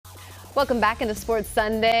Welcome back into Sports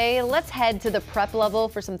Sunday. Let's head to the prep level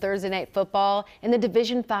for some Thursday night football. In the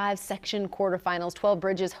Division 5 section quarterfinals, 12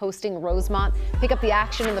 Bridges hosting Rosemont. Pick up the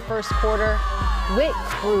action in the first quarter. Whit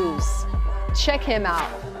Cruz, check him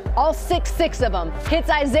out. All six of them. Hits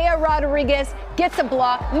Isaiah Rodriguez, gets a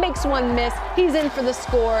block, makes one miss. He's in for the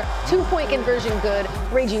score. 2-point conversion good.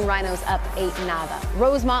 Raging Rhinos up 8-0.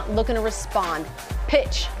 Rosemont looking to respond.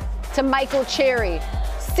 Pitch to Michael Cherry.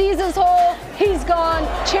 Sees his hole, he's gone,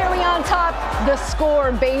 Cherry on top, the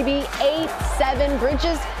score, baby, 8-7,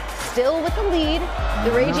 Bridges still with the lead.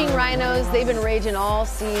 The Raging Rhinos, they've been raging all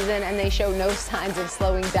season, and they show no signs of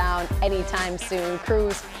slowing down anytime soon.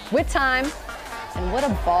 Cruz with time, and what a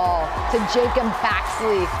ball to Jacob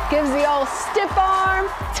Baxley. Gives the old stiff arm,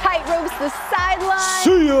 tight ropes the sideline.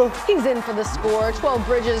 See ya. He's in for the score. 12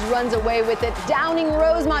 Bridges runs away with it, downing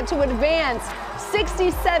Rosemont to advance,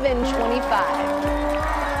 67-25.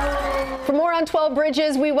 For more on 12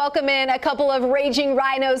 Bridges, we welcome in a couple of Raging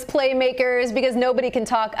Rhinos playmakers because nobody can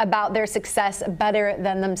talk about their success better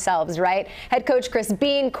than themselves, right? Head coach Chris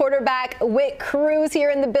Bean, quarterback Whit Cruz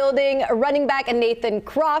here in the building, running back Nathan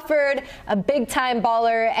Crawford, a big-time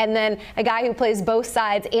baller, and then a guy who plays both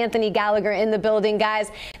sides, Anthony Gallagher, in the building.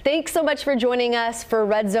 Guys, thanks so much for joining us for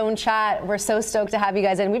Red Zone Chat. We're so stoked to have you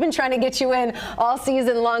guys in. We've been trying to get you in all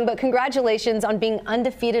season long, but congratulations on being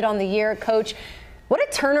undefeated on the year, Coach. What a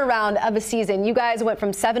turnaround of a season. You guys went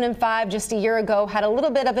from 7-5 just a year ago, had a little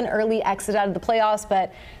bit of an early exit out of the playoffs,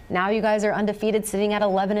 but now you guys are undefeated, sitting at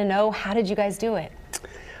 11-0. How did you guys do it?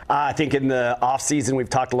 I think in the offseason, we've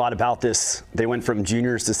talked a lot about this. They went from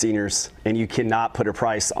juniors to seniors, and you cannot put a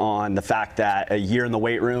price on the fact that a year in the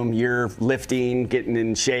weight room, year lifting, getting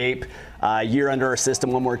in shape, year under our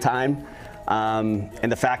system one more time.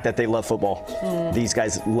 And the fact that they love football. These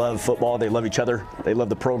guys love football. They love each other. They love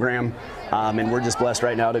the program. And we're just blessed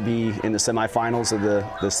right now to be in the semifinals of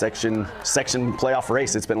the section playoff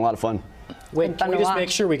race. It's been a lot of fun. Wait, can we just make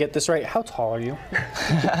sure we get this right? How tall are you?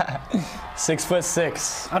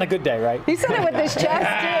 6'6". On a good day, right? He said it with his chest,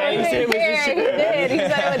 too. He said it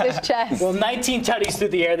with his chest. Well, 19 tutties through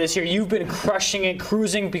the air this year. You've been crushing it,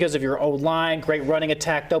 cruising because of your O-line, great running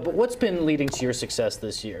attack, though. But what's been leading to your success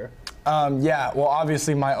this year? Yeah, well,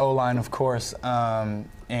 obviously my O-line, of course.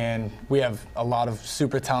 And we have a lot of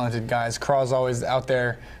super talented guys. Craw's always out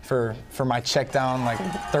there for my check down, like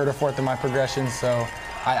third or fourth of my progressions. So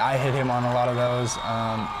I hit him on a lot of those.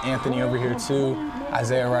 Anthony over here too,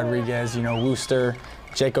 Isaiah Rodriguez, Wooster,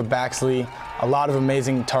 Jacob Baxley, a lot of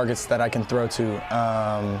amazing targets that I can throw to.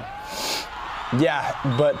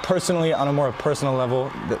 Yeah, but personally, on a more personal level,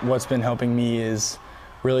 what's been helping me is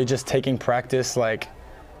really just taking practice, like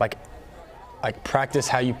practice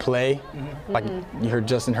how you play. Like you heard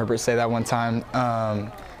Justin Herbert say that one time,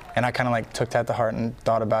 and I kind of took that to heart and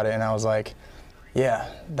thought about it, and I was like, yeah,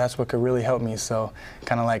 that's what could really help me. So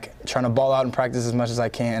kind of trying to ball out and practice as much as I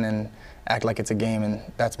can and act like it's a game, and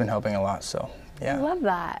that's been helping a lot. So yeah. I love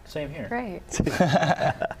that. Same here. Great.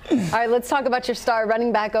 All right, let's talk about your star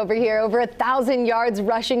running back over here. Over 1,000 yards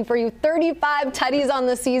rushing for you, 35 tutties on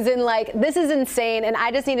the season. This is insane. And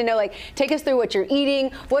I just need to know, take us through what you're eating.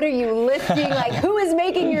 What are you lifting? Who is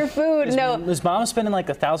making your food? Is Mom spending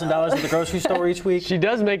 $1,000 at the grocery store each week? She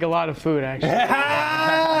does make a lot of food, actually.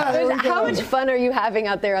 How much fun are you having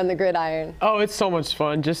out there on the gridiron? Oh, it's so much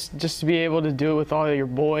fun. Just to be able to do it with all your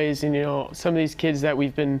boys and, some of these kids that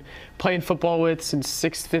we've been playing football with since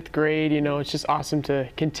 6th, 5th grade. It's just awesome to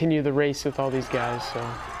continue the race with all these guys. So,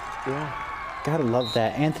 yeah. Gotta love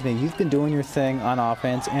that. Anthony, you've been doing your thing on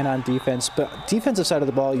offense and on defense, but defensive side of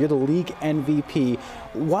the ball, you're the league MVP.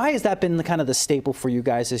 Why has that been the staple for you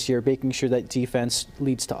guys this year, making sure that defense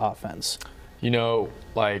leads to offense?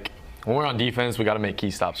 When we're on defense, we got to make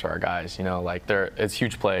key stops for our guys. It's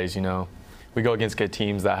huge plays. We go against good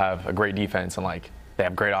teams that have a great defense, and they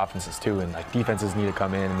have great offenses too. And defenses need to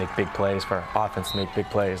come in and make big plays for our offense to make big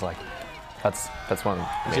plays. That's one. Of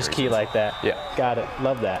the just reasons. key like that. Yeah. Got it.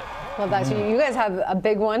 Love that. Love that. So you guys have a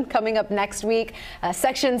big one coming up next week.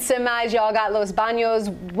 Section semis, y'all got Los Baños.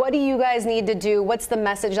 What do you guys need to do? What's the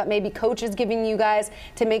message that maybe coach is giving you guys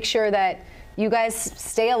to make sure that you guys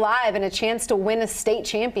stay alive and a chance to win a state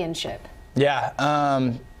championship?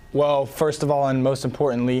 Yeah. Well, first of all, and most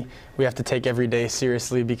importantly, we have to take every day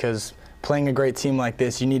seriously, because playing a great team like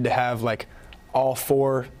this, you need to have all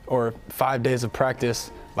 4 or 5 days of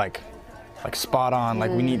practice spot on.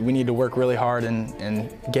 We need to work really hard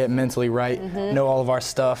and get mentally right, know all of our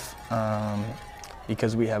stuff.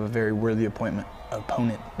 because we have a very worthy opponent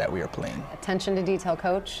that we are playing. Attention to detail,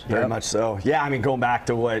 Coach. Very much so. Yeah, I mean, going back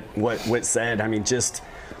to what Whit said, I mean, just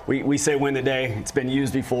we say win the day. It's been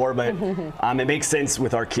used before, but it makes sense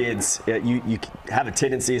with our kids. You have a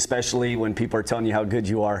tendency, especially when people are telling you how good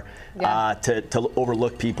you are, to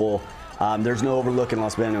overlook people. There's no overlooking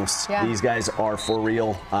Los Venos. Yeah. These guys are for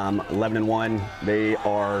real. 11-1. They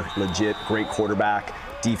are legit. Great quarterback.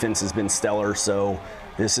 Defense has been stellar. So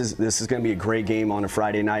this is going to be a great game on a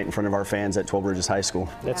Friday night in front of our fans at 12 Bridges High School.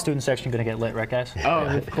 That student section going to get lit, right, guys? Oh,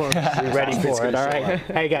 of course. We're ready for it. All right.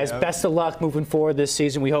 Hey, guys, best of luck moving forward this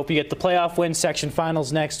season. We hope you get the playoff win, section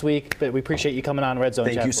finals next week. But we appreciate you coming on Red Zone.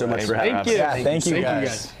 Thank you so much for having us. Thank you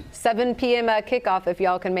guys. 7 p.m. Kickoff if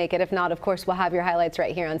y'all can make it. If not, of course, we'll have your highlights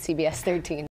right here on CBS 13.